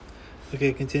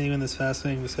Okay, continuing this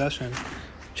fascinating discussion,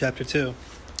 chapter 2.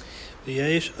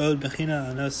 V'yesh od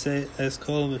bechina anose es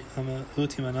kol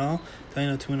v'hutim anal,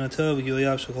 daino tuminato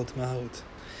v'yoyav shekol t'mahut.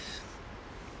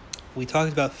 We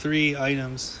talked about three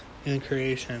items in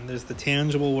creation. There's the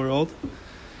tangible world,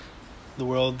 the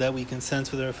world that we can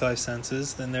sense with our five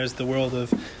senses. Then there's the world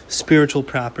of spiritual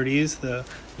properties, the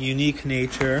unique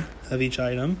nature of each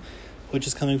item, which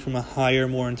is coming from a higher,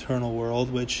 more internal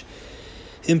world, which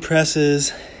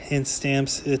impresses and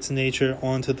stamps its nature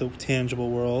onto the tangible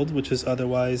world, which is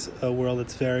otherwise a world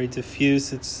that's very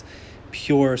diffuse. It's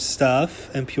pure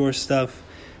stuff, and pure stuff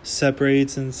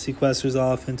separates and sequesters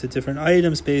off into different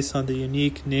items based on the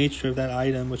unique nature of that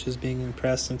item, which is being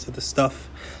impressed into the stuff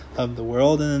of the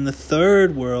world. And then the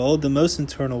third world, the most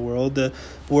internal world, the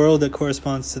world that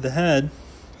corresponds to the head,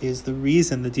 is the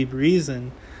reason, the deep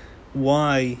reason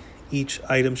why each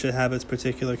item should have its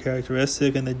particular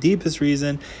characteristic. And the deepest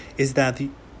reason is that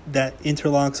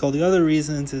interlocks all the other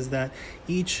reasons, is that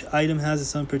each item has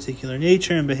its own particular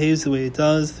nature and behaves the way it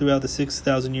does throughout the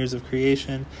 6,000 years of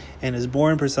creation, and is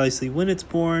born precisely when it's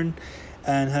born,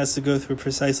 and has to go through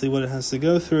precisely what it has to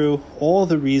go through. All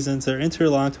the reasons are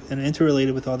interlocked and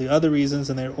interrelated with all the other reasons,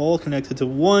 and they're all connected to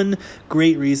one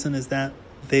great reason, is that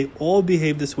they all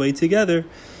behave this way together,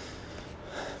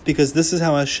 because this is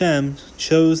how Hashem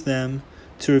chose them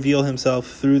to reveal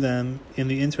himself through them in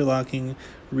the interlocking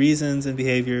reasons and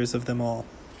behaviors of them all.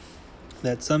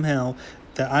 That somehow,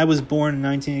 that I was born in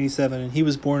 1987, and he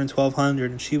was born in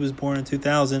 1200, and she was born in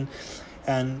 2000,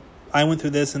 and I went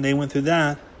through this and they went through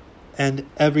that, and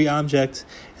every object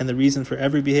and the reason for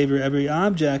every behavior, every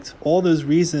object, all those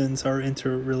reasons are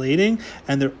interrelating,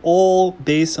 and they're all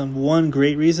based on one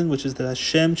great reason, which is that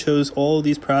Hashem chose all of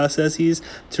these processes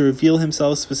to reveal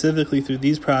himself specifically through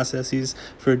these processes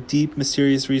for a deep,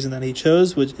 mysterious reason that he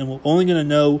chose, and we're only going to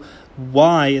know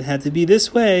why it had to be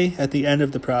this way at the end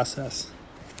of the process.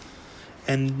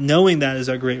 And knowing that is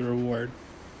our great reward.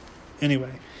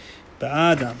 Anyway,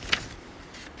 Ba'adam.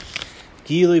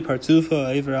 Gili Partufo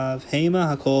Evrav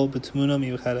Hema Hakol B'Tmuna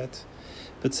Miucharet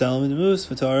B'Tzelem D'Mus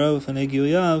V'Tara V'Fanei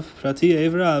Giliyav Prati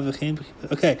Evrav V'Chein.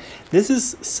 Okay, this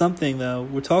is something though.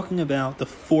 We're talking about the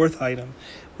fourth item.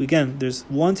 Again, there's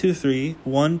 1, 2, 3.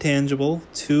 1 tangible,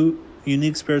 2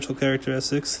 unique spiritual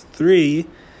characteristics, 3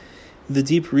 the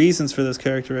deep reasons for those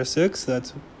characteristics.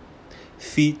 That's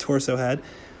feet, torso, head,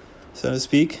 so to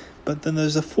speak. But then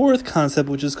there's a fourth concept,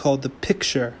 which is called the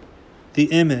picture, the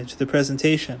image, the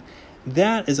presentation.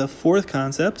 That is a fourth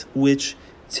concept which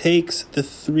takes the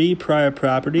 3 prior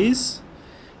properties,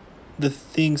 the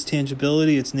thing's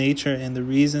tangibility, its nature, and the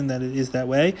reason that it is that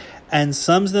way, and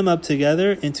sums them up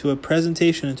together into a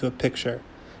presentation, into a picture.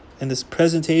 And this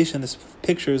presentation, this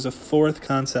picture, is a fourth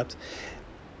concept.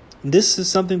 This is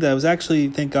something that I was actually,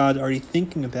 thank God, already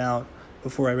thinking about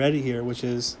before I read it here, which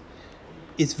is,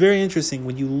 it's very interesting.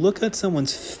 When you look at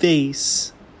someone's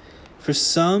face, for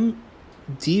some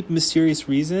deep, mysterious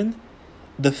reason,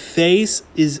 the face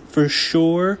is for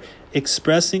sure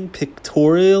expressing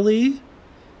pictorially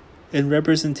in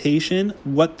representation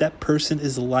what that person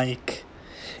is like.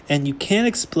 And you can't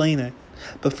explain it.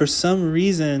 But for some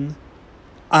reason,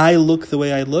 I look the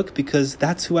way I look because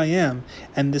that's who I am.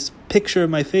 And this picture of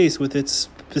my face with its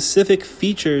specific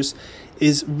features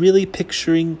is really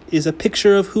is a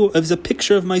picture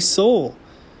of my soul.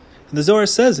 And the Zohar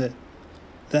says it,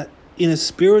 that in a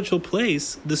spiritual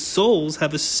place, the souls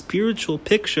have a spiritual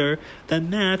picture that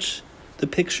match the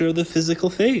picture of the physical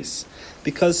face.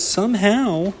 Because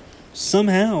somehow,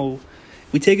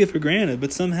 we take it for granted,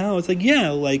 but somehow it's like,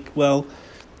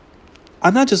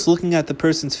 I'm not just looking at the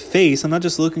person's face. I'm not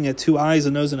just looking at 2 eyes,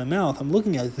 a nose, and a mouth. I'm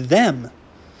looking at them.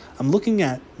 I'm looking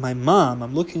at my mom.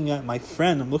 I'm looking at my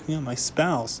friend. I'm looking at my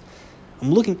spouse.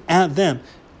 I'm looking at them.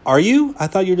 Are you? I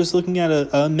thought you were just looking at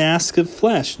a mask of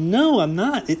flesh. No, I'm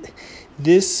not.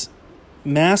 This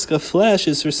mask of flesh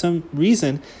is for some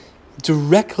reason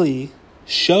directly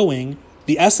showing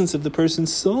the essence of the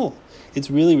person's soul. It's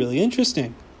really, really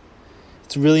interesting.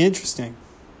 It's really interesting.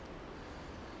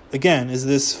 Again, is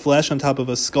this flesh on top of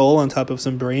a skull, on top of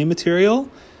some brain material?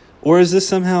 Or is this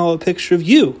somehow a picture of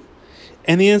you?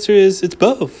 And the answer is it's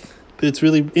both. But it's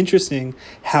really interesting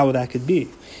how that could be.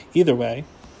 Either way.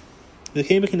 And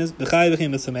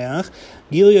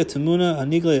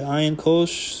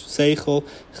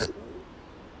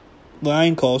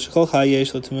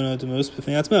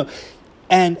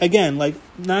again, like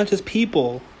not just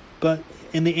people, but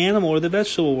in the animal or the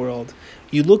vegetable world,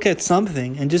 you look at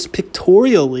something and just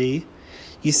pictorially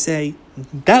you say,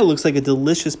 that looks like a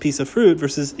delicious piece of fruit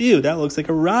versus, ew, that looks like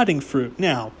a rotting fruit.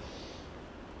 Now,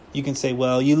 you can say,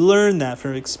 well, you learn that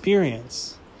from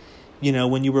experience.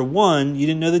 When you were 1, you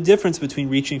didn't know the difference between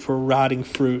reaching for a rotting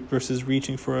fruit versus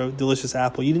reaching for a delicious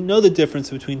apple. You didn't know the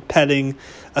difference between petting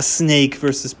a snake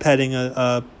versus petting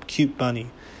a cute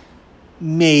bunny.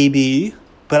 Maybe,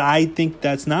 but I think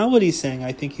that's not what he's saying.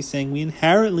 I think he's saying we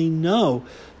inherently know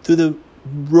through the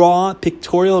raw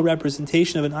pictorial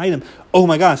representation of an item, oh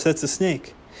my gosh, that's a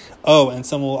snake. Oh, and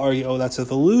someone will argue, oh, that's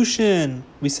evolution.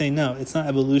 We say, no, it's not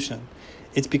evolution.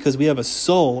 It's because we have a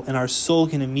soul, and our soul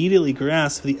can immediately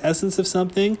grasp the essence of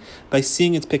something by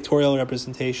seeing its pictorial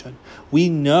representation. We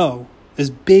know, as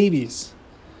babies,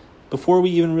 before we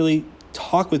even really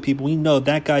talk with people, we know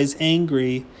that guy's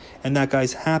angry and that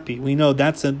guy's happy. We know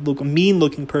that's a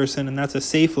mean-looking person and that's a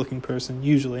safe-looking person,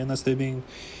 usually, unless they're being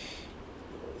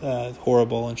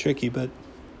horrible and tricky. But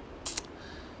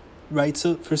right,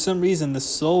 so for some reason, the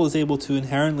soul is able to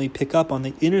inherently pick up on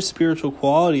the inner spiritual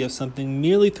quality of something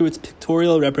merely through its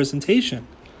pictorial representation.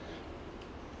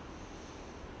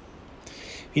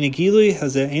 Now,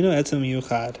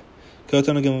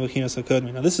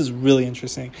 this is really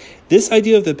interesting. This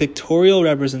idea of the pictorial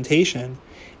representation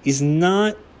is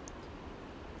not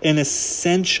an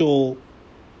essential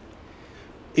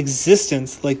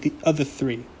existence like the other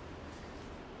three.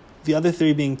 The other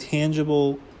three being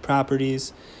tangible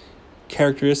properties,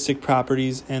 characteristic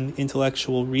properties, and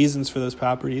intellectual reasons for those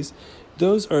properties.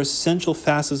 Those are essential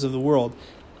facets of the world.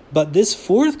 But this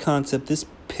fourth concept, this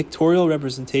pictorial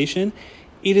representation,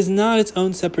 it is not its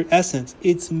own separate essence.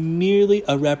 It's merely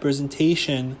a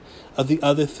representation of the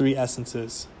other three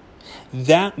essences.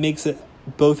 That makes it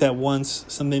both at once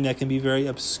something that can be very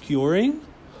obscuring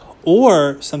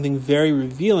or something very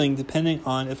revealing, depending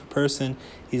on if a person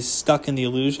is stuck in the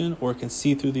illusion or can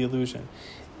see through the illusion.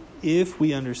 If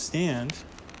we understand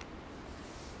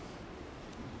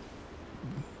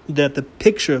that the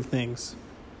picture of things,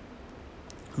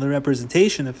 the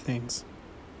representation of things,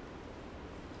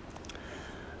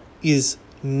 is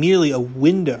merely a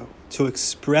window to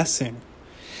expressing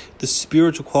the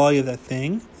spiritual quality of that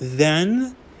thing,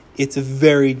 then it's a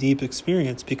very deep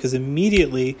experience, because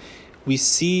immediately we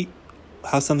see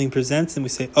how something presents and we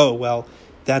say, oh, well,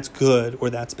 that's good or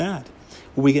that's bad.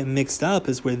 Where we get mixed up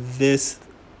is where this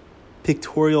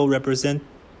pictorial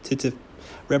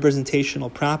representational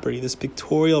property, this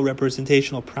pictorial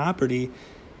representational property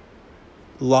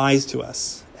lies to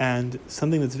us, and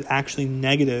something that's actually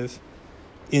negative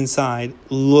inside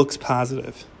looks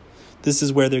positive. This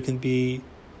is where there can be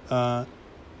the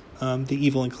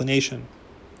evil inclination.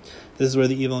 This is where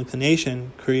the evil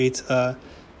inclination creates a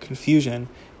confusion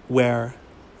where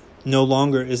no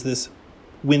longer is this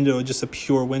window just a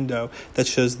pure window that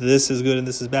shows this is good and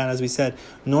this is bad. As we said,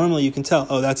 normally you can tell,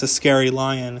 oh, that's a scary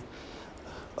lion.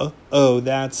 Oh,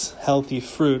 that's healthy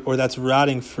fruit, or that's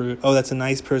rotting fruit. Oh, that's a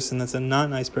nice person, that's a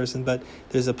not nice person. But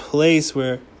there's a place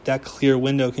where that clear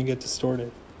window can get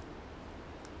distorted.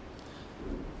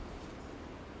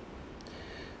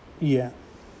 Yeah.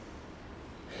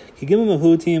 Kigim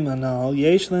mahutim anal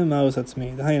yesh lem maus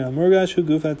atzmi. Dahayna murgash hu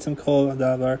guf atzim kol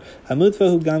adavar.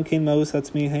 Hamutva hu gam kein maus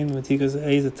atzmi hein matikas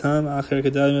eiz atam acher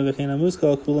kedalim v'chein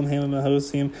amuskal kulam hem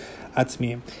mahusim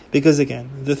atzmi. Because again,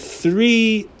 the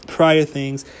three prior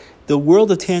things, the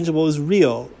world of tangible is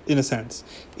real in a sense.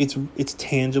 It's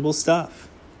tangible stuff.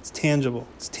 It's tangible.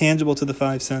 It's tangible to the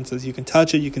five senses. You can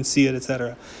touch it, you can see it,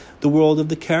 etc. The world of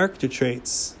the character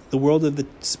traits, the world of the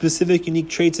specific unique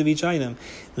traits of each item.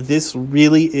 This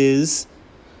really is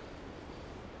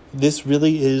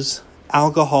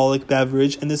alcoholic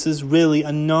beverage, and this is really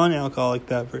a non-alcoholic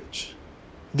beverage.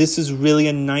 This is really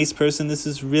a nice person, this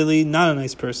is really not a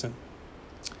nice person.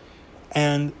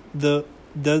 And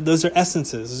those are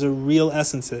essences, those are real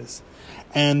essences.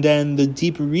 And then the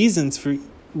deep reasons for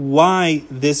why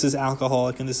this is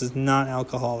alcoholic and this is not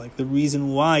alcoholic, the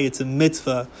reason why it's a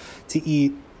mitzvah to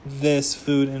eat this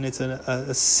food and it's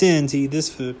a sin to eat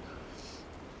this food.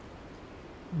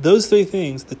 Those three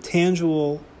things, the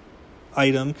tangible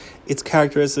item, its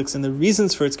characteristics, and the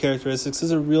reasons for its characteristics,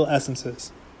 those are real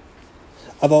essences.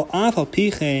 Aval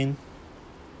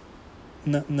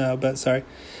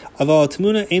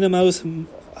tmuna ena maus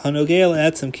hanogel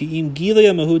etzem ki im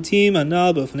gilia mahutim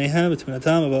anal b'fneihem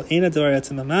b'tmunatam aval ena davar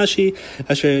etzem mamashi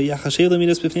asher yachashev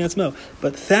lemidas b'fnei atzmo.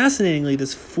 But fascinatingly,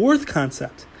 this fourth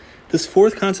concept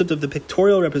of the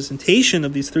pictorial representation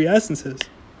of these three essences,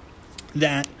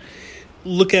 that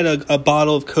look at a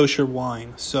bottle of kosher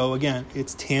wine. So again,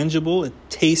 it's tangible, it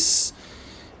tastes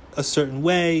a certain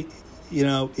way,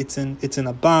 it's in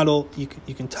a bottle, you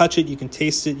can touch it, you can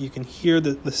taste it, you can hear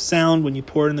the sound when you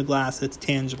pour it in the glass. It's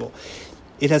tangible.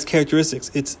 It has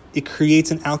characteristics. It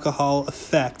creates an alcohol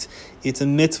effect. It's a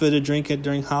mitzvah to drink it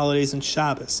during holidays and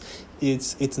Shabbos.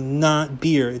 It's not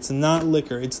beer. It's not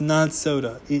liquor. It's not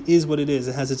soda. It is what it is.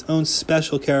 It has its own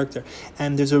special character.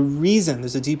 And there's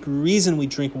a deep reason we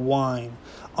drink wine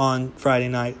on Friday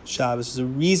night Shabbos. There's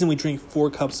a reason we drink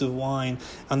 4 cups of wine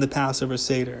on the Passover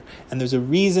Seder. And there's a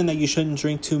reason that you shouldn't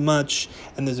drink too much.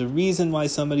 And there's a reason why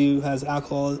somebody who has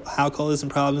alcoholism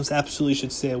problems absolutely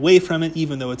should stay away from it,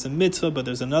 even though it's a mitzvah. But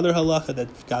there's another halacha that,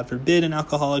 God forbid, an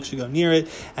alcoholic should go near it,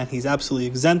 and he's absolutely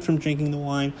exempt from drinking the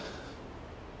wine.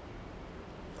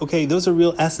 Okay, those are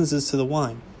real essences to the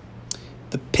wine.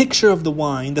 The picture of the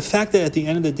wine, the fact that at the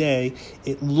end of the day,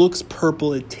 it looks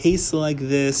purple, it tastes like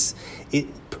this,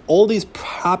 all these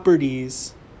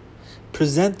properties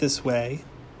present this way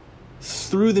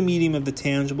through the medium of the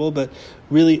tangible, but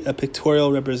really a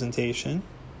pictorial representation.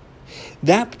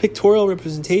 That pictorial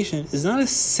representation is not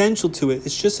essential to it,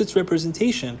 it's just its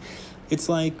representation. It's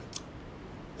like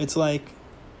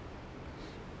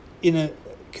in an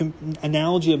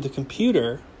analogy of the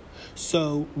computer.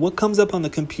 So what comes up on the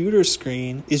computer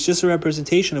screen is just a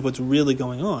representation of what's really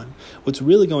going on. What's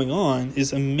really going on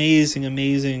is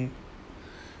amazing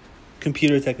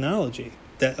computer technology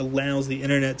that allows the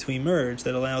internet to emerge,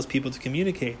 that allows people to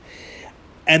communicate.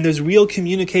 And there's real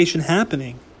communication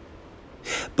happening.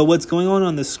 But what's going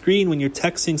on the screen when you're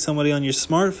texting somebody on your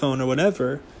smartphone or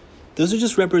whatever, those are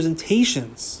just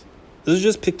representations. Those are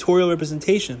just pictorial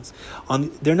representations.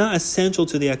 They're not essential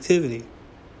to the activity.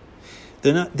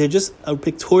 They're just a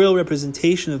pictorial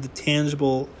representation of the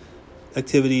tangible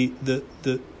activity,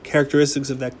 the characteristics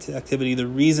of that activity, the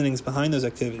reasonings behind those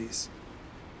activities.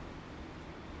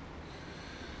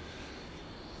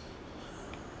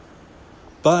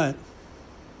 But,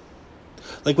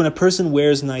 like when a person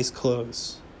wears nice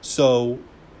clothes, so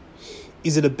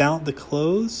is it about the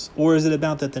clothes, or is it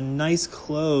about that the nice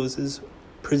clothes is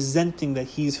presenting that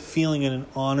he's feeling in an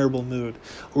honorable mood,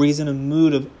 or he's in a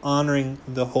mood of honoring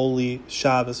the holy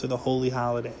Shabbos or the holy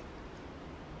holiday?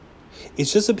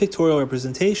 It's just a pictorial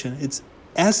representation. Its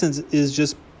essence is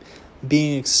just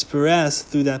being expressed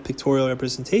through that pictorial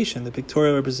representation. The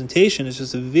pictorial representation is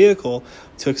just a vehicle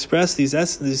to express these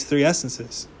 3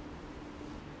 essences.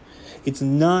 It's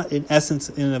not an essence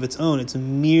in and of its own. It's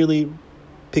merely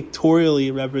pictorially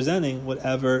representing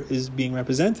whatever is being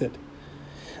represented.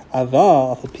 אבל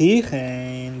אף על פי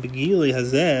כן בגילי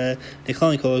הזה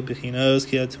נכלל כל בחינות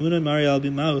כי התמונה מראה על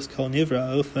במאוס כל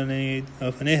נברא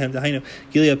אופניהם דהיינו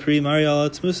גילי הפרי מראה על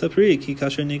עצמוס הפרי כי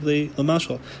כאשר נגלה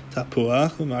למשל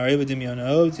תפוח הוא מראה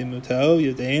בדמיונו דמותו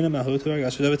יודענו מהותו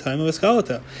הרגשתו וטעמו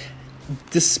והשכלתו.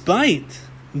 Despite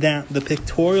that the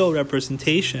pictorial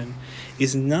representation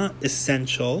is not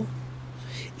essential,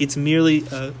 it's merely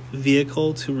a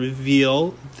vehicle to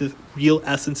reveal the real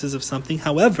essences of something.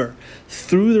 However,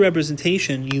 through the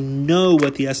representation, you know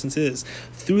what the essence is.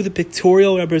 Through the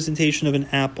pictorial representation of an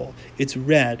apple, it's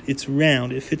red, it's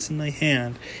round, it fits in my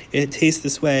hand, it tastes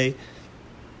this way,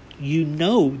 you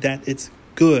know that it's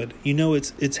good, you know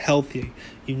it's healthy,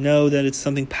 you know that it's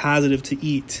something positive to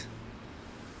eat.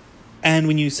 And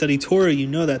when you study Torah, you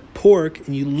know that pork,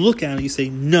 and you look at it, you say,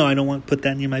 no, I don't want to put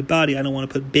that near my body. I don't want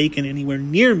to put bacon anywhere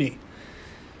near me.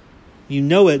 You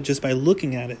know it just by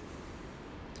looking at it.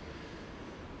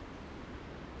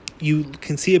 You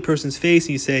can see a person's face,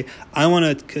 and you say, I want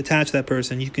to attach that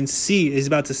person. You can see, he's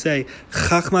about to say,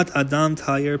 Chachmat Adam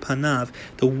Tayer Panav.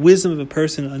 The wisdom of a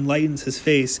person enlightens his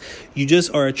face. You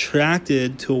just are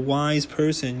attracted to a wise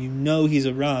person. You know he's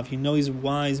a Rav. You know he's a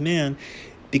wise man,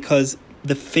 because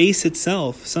the face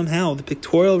itself, somehow, the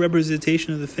pictorial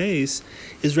representation of the face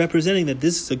is representing that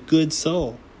this is a good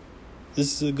soul.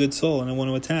 This is a good soul, and I want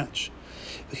to attach.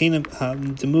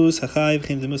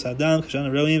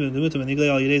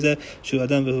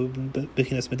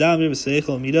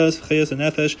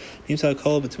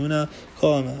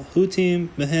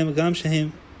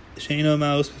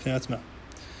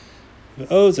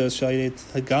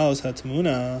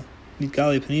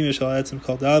 נתגלה פנימי של העצם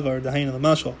כל דבר, דהיינו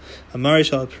למשל, אמרי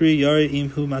של הפרי ירי אם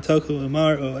הוא מתוק הוא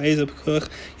אמר, או איזה פיקוח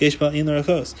יש בה אין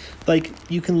לרחוס. Like,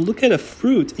 you can look at a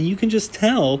fruit and you can just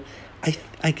tell,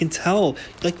 I can tell,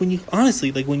 like when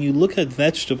you look at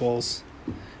vegetables,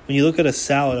 when you look at a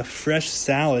salad, a fresh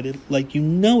salad, you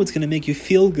know it's going to make you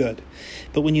feel good.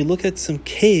 But when you look at some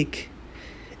cake,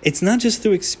 it's not just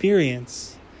through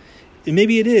experience.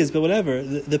 Maybe it is, but whatever.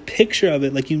 The picture of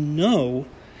it, you know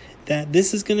that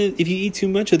this is going to, if you eat too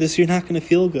much of this, you're not going to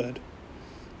feel good.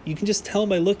 You can just tell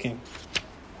by looking.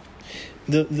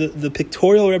 The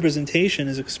pictorial representation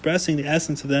is expressing the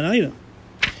essence of that item.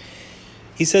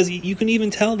 He says you can even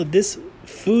tell that this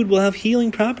food will have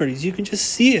healing properties. You can just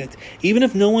see it, even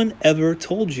if no one ever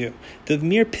told you. The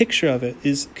mere picture of it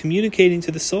is communicating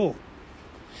to the soul.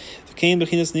 V'kein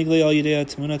b'chinas niglei al yidei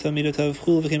temunat midotav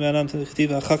chul v'kein b'adam t'chtiv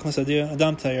ha'chachmas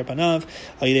adam ta'yer panav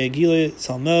al yidei gilei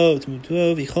salmo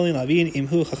t'mutuo v'yicholin lavin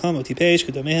imhu chacham o tipesh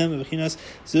k'domehem v'chinas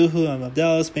zuhu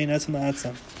amabdalos bein etzem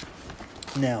la'atzem.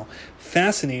 Now,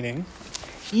 fascinating,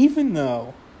 even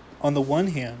though, on the one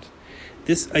hand,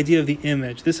 this idea of the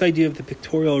image, this idea of the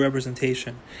pictorial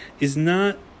representation is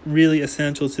not really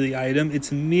essential to the item.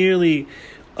 It's merely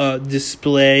a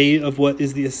display of what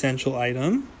is the essential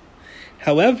item.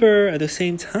 However, at the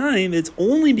same time, it's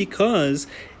only because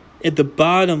at the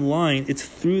bottom line, it's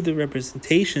through the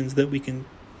representations that we can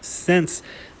sense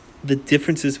the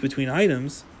differences between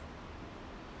items.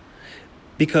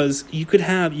 Because you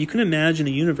can imagine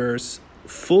a universe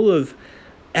full of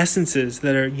essences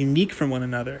that are unique from one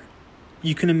another.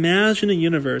 You can imagine a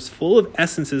universe full of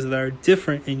essences that are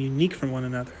different and unique from one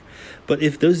another. But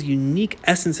if those unique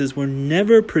essences were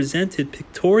never presented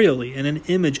pictorially in an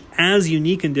image as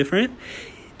unique and different,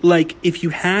 like if you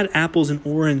had apples and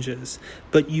oranges,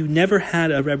 but you never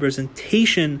had a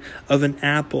representation of an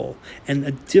apple and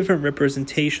a different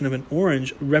representation of an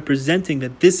orange representing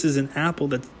that this is an apple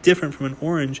that's different from an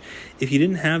orange, if you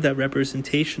didn't have that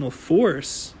representational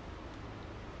force,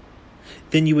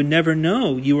 then you would never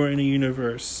know you were in a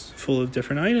universe full of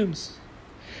different items.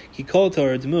 Ki kol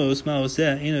Torah d'mus ma'os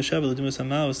zeh eno shava l'd'mus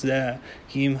ha'ma'os zeh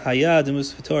ki im haya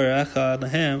d'mus v'torah echad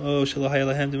lahem o shelo haya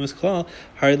lahem d'mus klal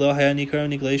hari lo haya nikar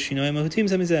niglei shinoim mahutim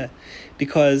zamizeh.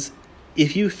 Because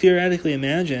if you theoretically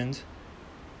imagined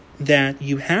that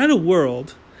you had a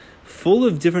world full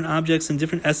of different objects and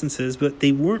different essences, but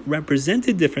they weren't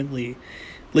represented differently,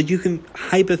 like you can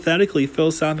hypothetically,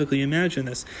 philosophically imagine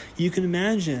this. You can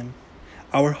imagine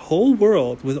our whole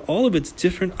world with all of its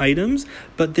different items,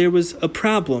 but there was a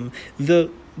problem. The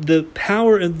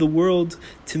power of the world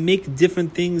to make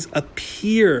different things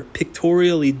appear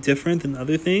pictorially different than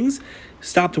other things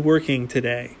stopped working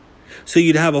today. So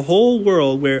you'd have a whole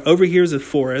world where over here's a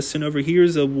forest, and over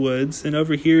here's a woods, and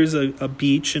over here's a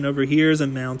beach, and over here's a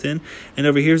mountain, and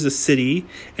over here's a city,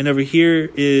 and over here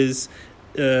is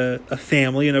a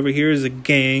family, and over here is a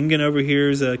gang, and over here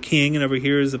is a king, and over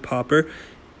here is a pauper.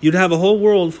 You'd have a whole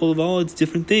world full of all its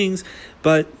different things,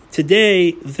 but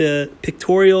today the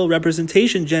pictorial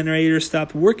representation generator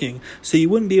stopped working, so you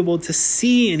wouldn't be able to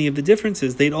see any of the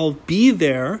differences. They'd all be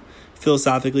there,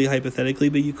 philosophically, hypothetically,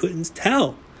 but you couldn't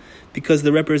tell because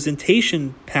the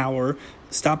representation power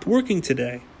stopped working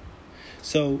today.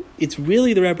 So it's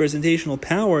really the representational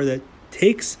power that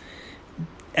takes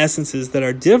essences that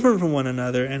are different from one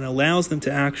another and allows them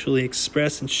to actually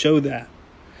express and show that.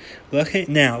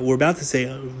 Now, we're about to say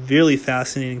a really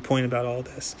fascinating point about all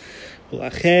this.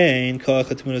 Here's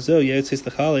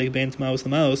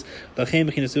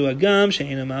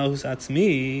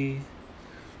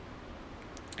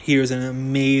an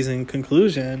amazing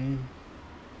conclusion.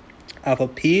 Wow.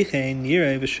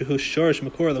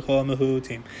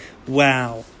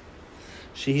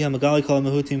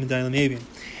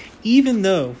 Even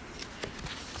though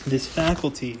this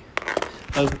faculty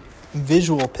of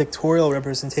visual pictorial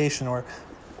representation or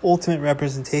ultimate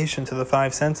representation to the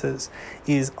five senses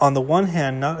is on the one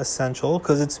hand not essential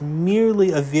because it's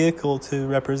merely a vehicle to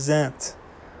represent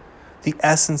the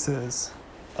essences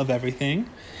of everything,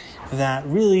 that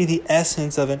really the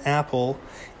essence of an apple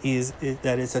is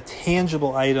that it's a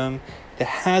tangible item that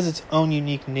has its own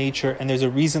unique nature, and there's a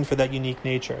reason for that unique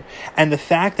nature. And the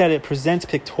fact that it presents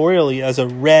pictorially as a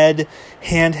red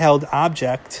handheld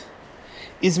object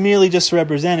is merely just to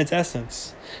represent its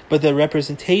essence. But the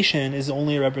representation is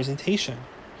only a representation.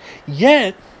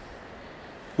 Yet,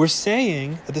 we're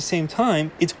saying, at the same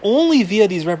time, it's only via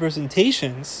these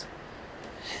representations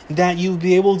that you'll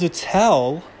be able to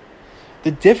tell the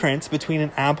difference between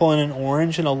an apple and an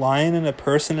orange and a lion and a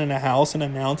person and a house and a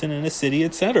mountain and a city,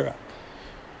 etc.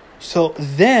 So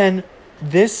then,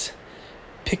 this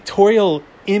pictorial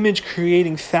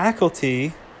image-creating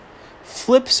faculty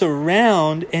flips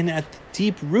around and at the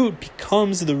deep root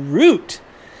becomes the root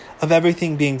of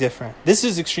everything being different. This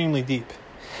is extremely deep.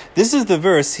 This is the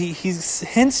verse. He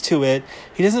hints to it.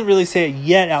 He doesn't really say it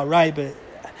yet outright, but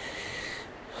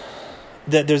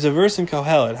that there's a verse in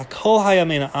Kohelet, Hakol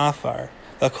hayamena afar,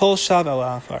 Hakol shav el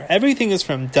afar. Everything is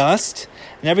from dust,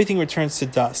 and everything returns to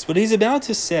dust. What he's about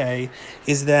to say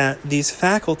is that these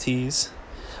faculties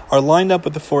are lined up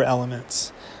with the four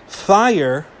elements.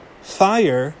 Fire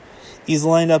is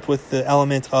lined up with the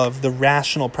element of the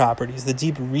rational properties, the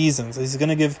deep reasons. He's going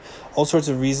to give all sorts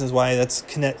of reasons why that's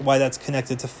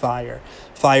connected to fire.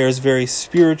 Fire is very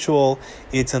spiritual.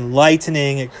 It's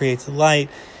enlightening. It creates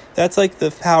light. That's like the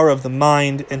power of the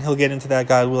mind, and he'll get into that,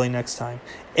 God willing, next time.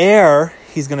 Air,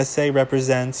 he's going to say,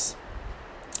 represents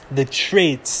the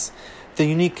traits the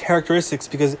unique characteristics,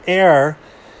 because air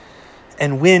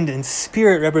and wind and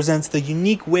spirit represents the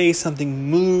unique way something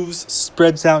moves,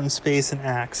 spreads out in space, and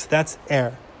acts. That's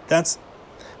air. That's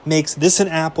makes this an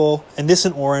apple, and this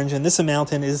an orange, and this a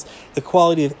mountain, is the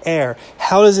quality of air.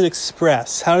 How does it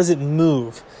express? How does it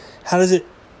move? How does it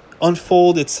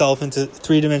unfold itself into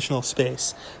three-dimensional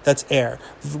space? That's air.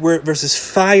 Versus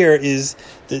fire is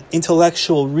the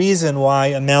intellectual reason why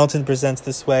a mountain presents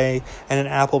this way, and an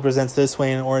apple presents this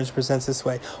way, and an orange presents this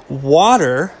way.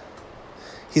 Water,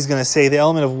 he's going to say, the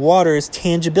element of water is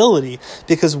tangibility,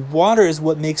 because water is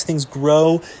what makes things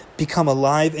grow, become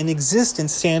alive, and exist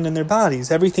and stand in their bodies.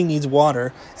 Everything needs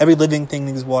water. Every living thing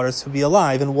needs water to be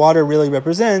alive. And water really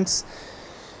represents,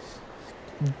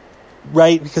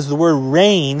 right, because the word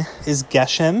rain is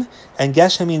geshem, and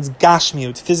geshem means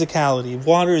gashmiut, physicality.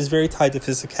 Water is very tied to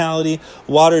physicality.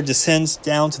 Water descends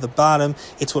down to the bottom.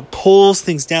 It's what pulls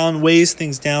things down, weighs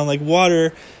things down, like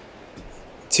water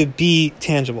to be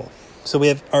tangible. So we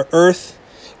have our earth,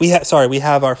 we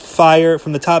have our fire,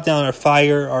 from the top down, our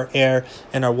fire, our air,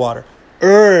 and our water.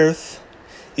 Earth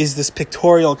is this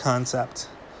pictorial concept.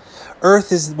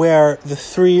 Earth is where the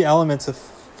three elements of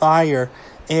fire,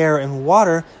 air, and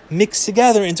water mix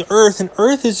together into earth, and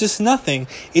earth is just nothing.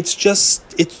 It's just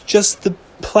the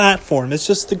platform. It's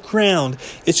just the ground.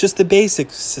 It's just the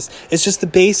basics. It's just the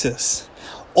basis.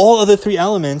 All other three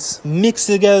elements mix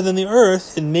together in the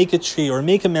earth and make a tree, or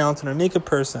make a mountain, or make a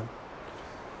person.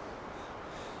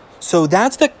 So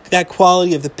that's that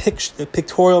quality of the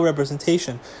pictorial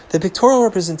representation. The pictorial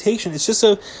representation is just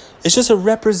a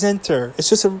representer.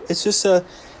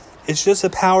 It's just a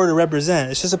power to represent.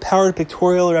 It's just a power to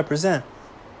pictorially represent.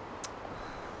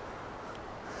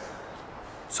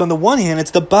 So on the one hand, it's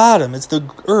the bottom, it's the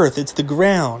earth, it's the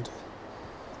ground.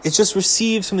 It just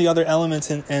receives from the other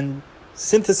elements and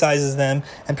synthesizes them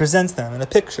and presents them in a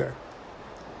picture.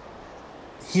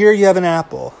 Here you have an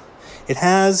apple. It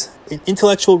has an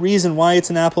intellectual reason why it's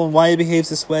an apple and why it behaves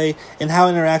this way and how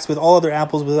it interacts with all other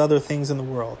apples, with other things in the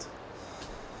world.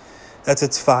 That's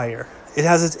its fire. It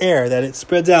has its air, that it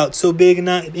spreads out so big and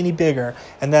not any bigger,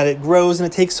 and that it grows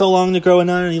and it takes so long to grow and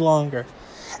not any longer.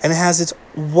 And it has its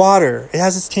water. It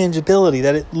has its tangibility,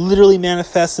 that it literally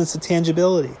manifests into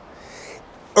tangibility.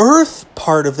 Earth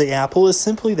part of the apple is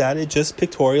simply that it just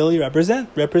pictorially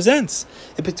represents.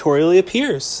 It pictorially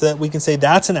appears, so that we can say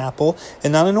that's an apple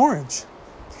and not an orange.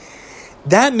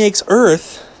 That makes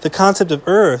earth, the concept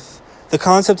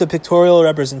of pictorial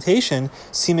representation,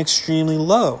 seem extremely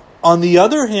low. On the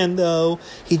other hand, though,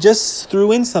 he just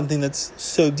threw in something that's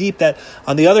so deep that,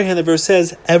 on the other hand, the verse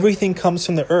says, everything comes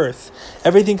from the earth.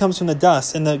 Everything comes from the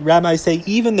dust. And the rabbis say,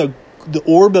 even the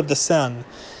orb of the sun,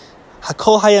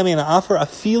 Hakol hayamina afar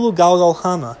afilu galgal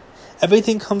hama.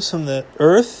 Everything comes from the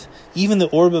earth, even the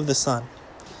orb of the sun.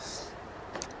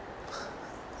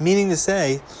 Meaning to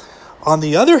say, on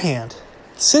the other hand,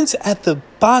 since at the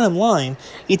bottom line,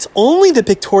 it's only the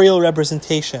pictorial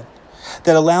representation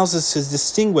that allows us to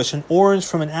distinguish an orange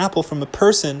from an apple from a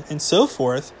person and so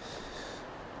forth.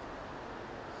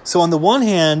 So on the one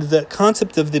hand, the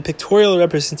concept of the pictorial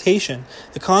representation,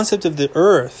 the concept of the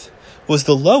earth, was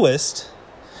the lowest,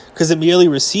 because it merely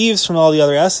receives from all the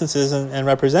other essences and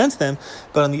represents them.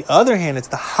 But on the other hand, it's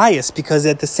the highest, because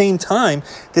at the same time,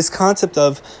 this concept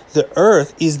of the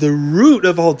earth is the root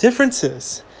of all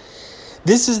differences.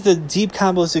 This is the deep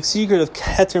Kabbalistic secret of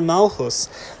Keter Malchus,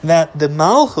 that the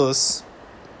Malchus,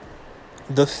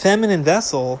 the feminine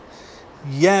vessel,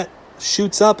 yet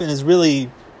shoots up and is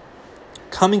really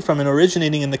coming from and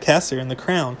originating in the Keser, in the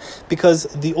crown, because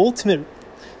the ultimate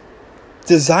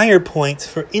desire point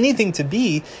for anything to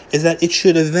be is that it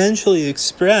should eventually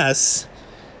express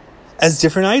as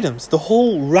different items. The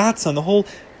whole ratzon, the whole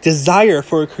desire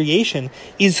for a creation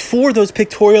is for those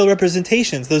pictorial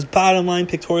representations, those bottom line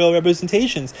pictorial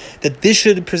representations, that this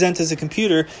should present as a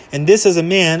computer, and this as a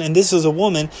man, and this as a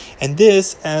woman, and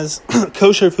this as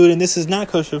kosher food, and this is not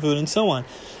kosher food, and so on.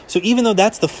 So even though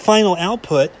that's the final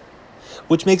output,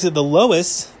 which makes it the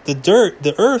lowest, the dirt,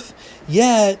 the earth,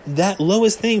 yet that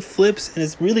lowest thing flips and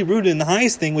is really rooted in the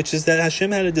highest thing, which is that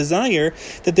Hashem had a desire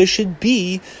that there should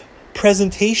be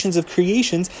presentations of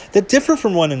creations that differ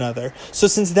from one another. So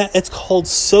since that, it's called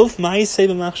Sof Ma'aseh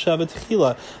B'Machshava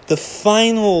Techila, the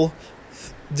final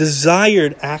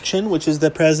desired action, which is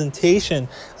the presentation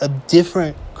of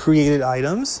different created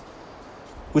items,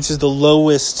 which is the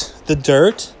lowest, the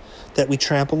dirt that we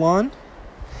trample on,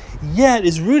 yet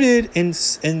is rooted in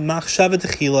Machshava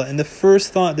Techila, in the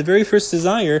first thought, the very first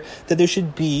desire that there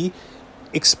should be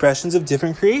expressions of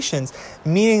different creations,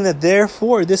 meaning that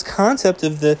therefore this concept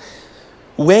of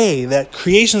way that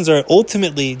creations are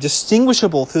ultimately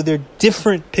distinguishable through their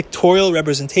different pictorial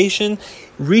representation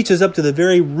reaches up to the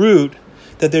very root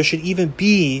that there should even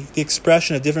be the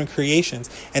expression of different creations.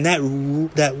 And that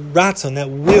ratzon, that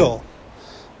will,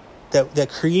 that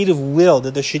creative will,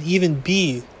 that there should even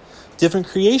be different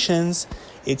creations,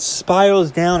 it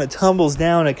spirals down, it tumbles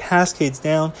down, it cascades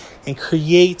down, and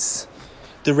creates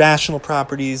the rational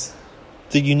properties,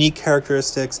 the unique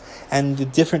characteristics, and the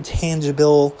different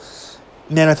tangible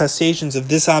manifestations of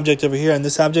this object over here and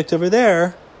this object over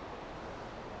there,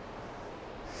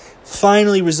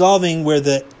 finally resolving where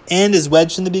the end is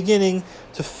wedged in the beginning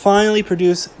to finally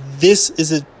produce this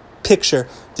is a picture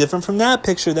different from that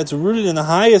picture that's rooted in the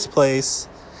highest place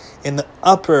in the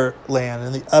upper land,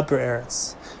 in the upper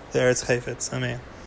Eretz, the Eretz Chayfetz. Amen.